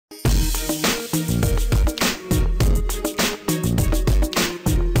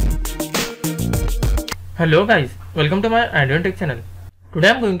Hello guys, welcome to my Android Tech channel. Today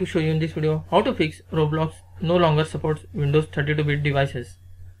I am going to show you in this video how to fix Roblox no longer supports Windows 32-bit devices.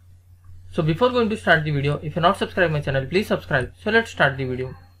 So before going to start the video, if you are not subscribed my channel, please subscribe. So let's start the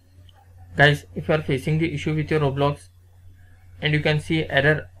video. Guys, if you are facing the issue with your Roblox and you can see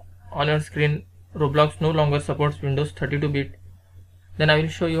error on your screen, Roblox no longer supports Windows 32-bit, then I will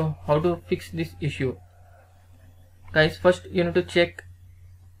show you how to fix this issue. Guys, first you need to check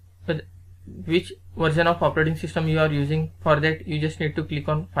which version of operating system you are using. For that you just need to click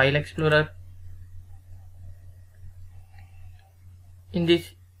on File Explorer. In this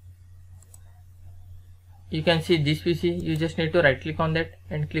you can see this PC. You just need to right click on that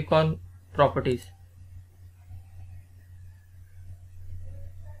and click on Properties.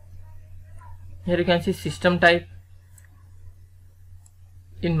 Here you can see System Type.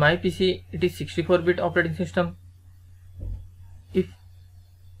 In my PC it is 64-bit operating system. If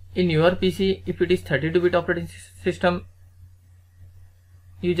in your PC, if it is 32-bit operating system,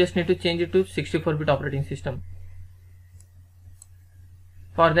 you just need to change it to 64-bit operating system.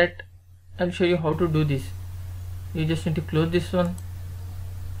 For that, I will show you how to do this. You just need to close this one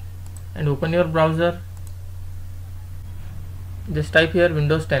and open your browser. Just type here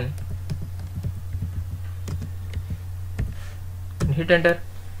Windows 10 and hit enter.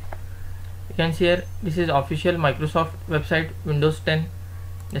 You can see here this is official Microsoft website Windows 10.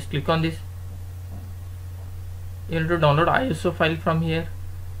 Just click on this. You need to download ISO file from here.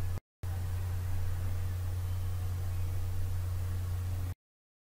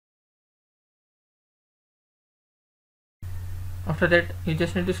 After that you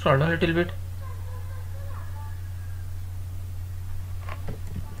just need to scroll down a little bit.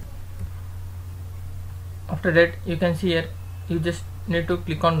 After that you can see here you just need to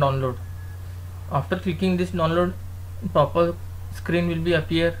click on download. After clicking this download, proper screen will be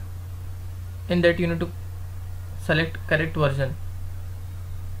appear. In that you need to select correct version.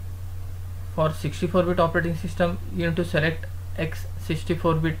 For 64-bit operating system you need to select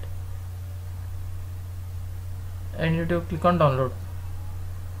X64-bit and you need to click on download.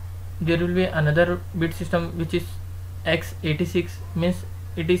 There will be another bit system which is X86, means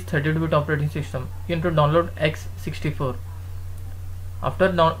it is 32-bit operating system. You need to download X64. After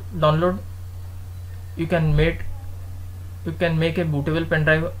download you can make a bootable pen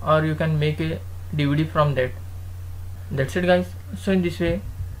drive or you can make a DVD from that. That's it guys. So in this way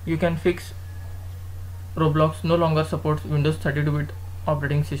you can fix Roblox no longer supports Windows 32-bit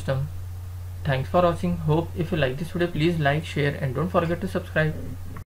operating system. Thanks for watching. Hope if you like this video, please like, share and don't forget to subscribe.